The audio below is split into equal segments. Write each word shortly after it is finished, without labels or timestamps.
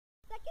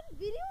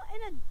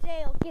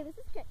Okay, this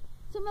is good.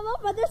 So my little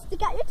brother,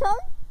 stick out your tongue.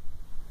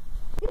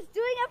 He's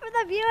doing it for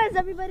the viewers,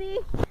 everybody.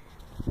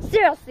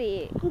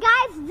 Seriously.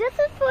 Guys, this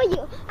is for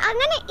you. I'm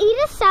gonna eat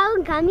a sour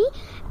gummy.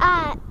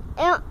 I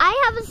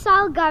have a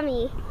sour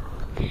gummy.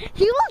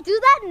 He will do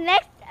that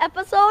next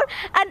episode.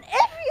 And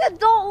if you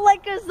don't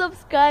like or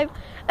subscribe,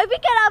 if we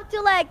get up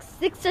to like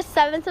 6 or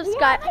 7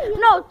 subscribers,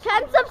 no,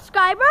 10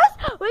 subscribers,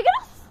 we're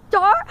gonna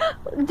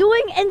start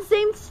doing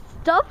insane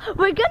stuff.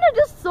 We're gonna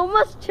do so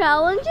much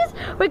challenges.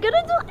 We're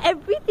gonna do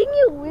everything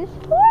you wish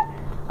for.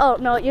 Oh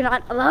no, you're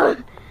not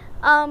allowed.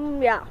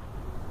 Yeah.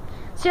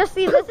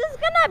 Seriously, this is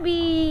gonna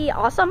be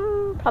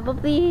awesome.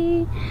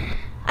 Probably.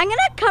 I'm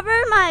gonna cover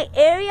my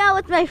area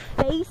with my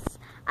face.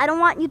 I don't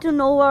want you to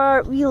know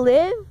where we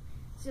live.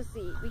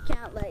 Seriously, we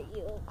can't let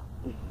you.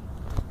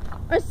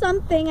 Or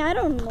something, I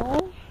don't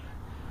know.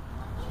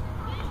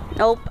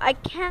 Nope, I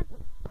can't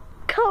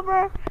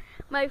cover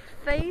my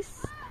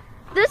face.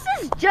 This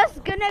is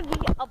just gonna be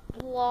a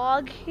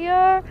vlog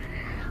here.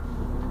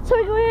 So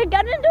we're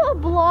gonna do a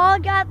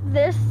vlog at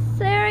this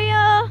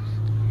area.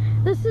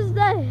 This is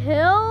the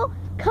hill.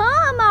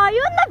 Come, are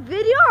you in the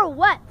video or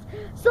what?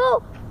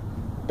 So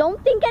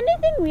don't think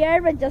anything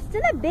weird. We're just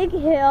in a big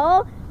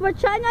hill. We're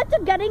trying not to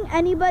getting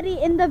anybody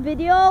in the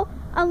video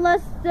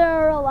unless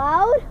they're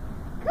allowed.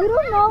 We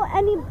don't know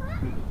any. No,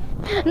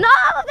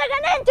 they're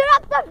gonna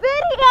interrupt the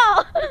video.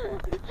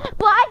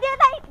 Why did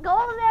I go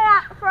there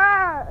at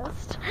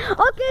first?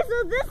 Okay,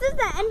 so this is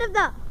the end of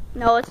the.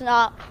 No, it's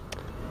not.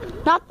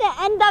 Not the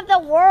end of the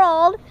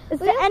world.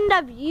 It's the end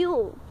of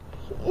you.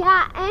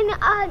 Yeah, and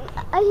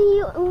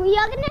we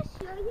are gonna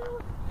show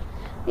you.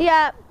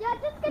 Yeah. You're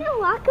just gonna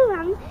walk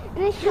around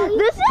and show you.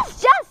 This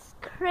is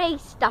just crazy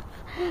stuff.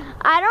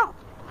 I don't.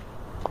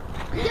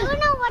 Do you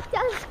know what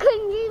does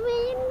cringe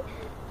mean?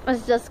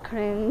 It's just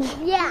cringe.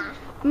 Yeah.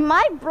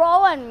 My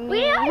bro and me We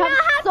don't know have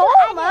how so to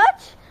edit.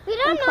 much. We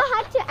don't know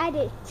how to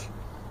edit.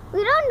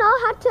 We don't know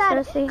how to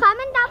edit. Seriously?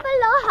 Comment down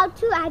below how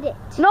to edit.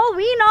 No,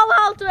 we know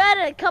how to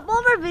edit. A couple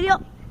of our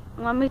video.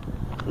 Let me.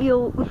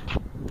 You.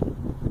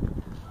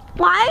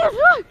 Why is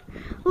my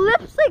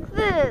lips like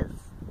this?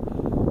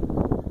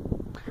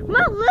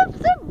 My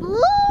lips are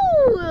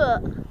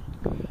blue.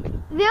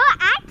 They're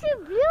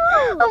actually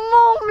blue.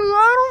 Mommy,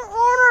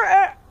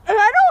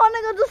 I don't want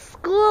to go to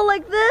school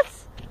like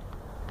this.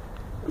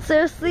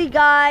 Seriously,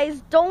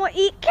 guys, don't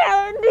eat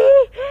candy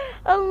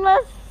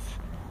unless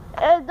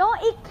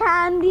don't eat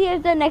candy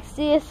if the next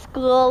day is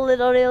school.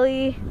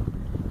 Literally,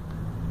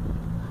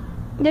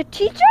 your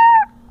teacher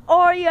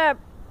or your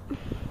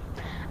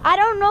I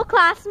don't know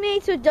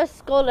classmates who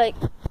just go like,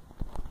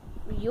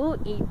 you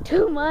eat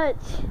too much.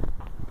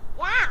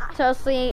 Yeah. Seriously.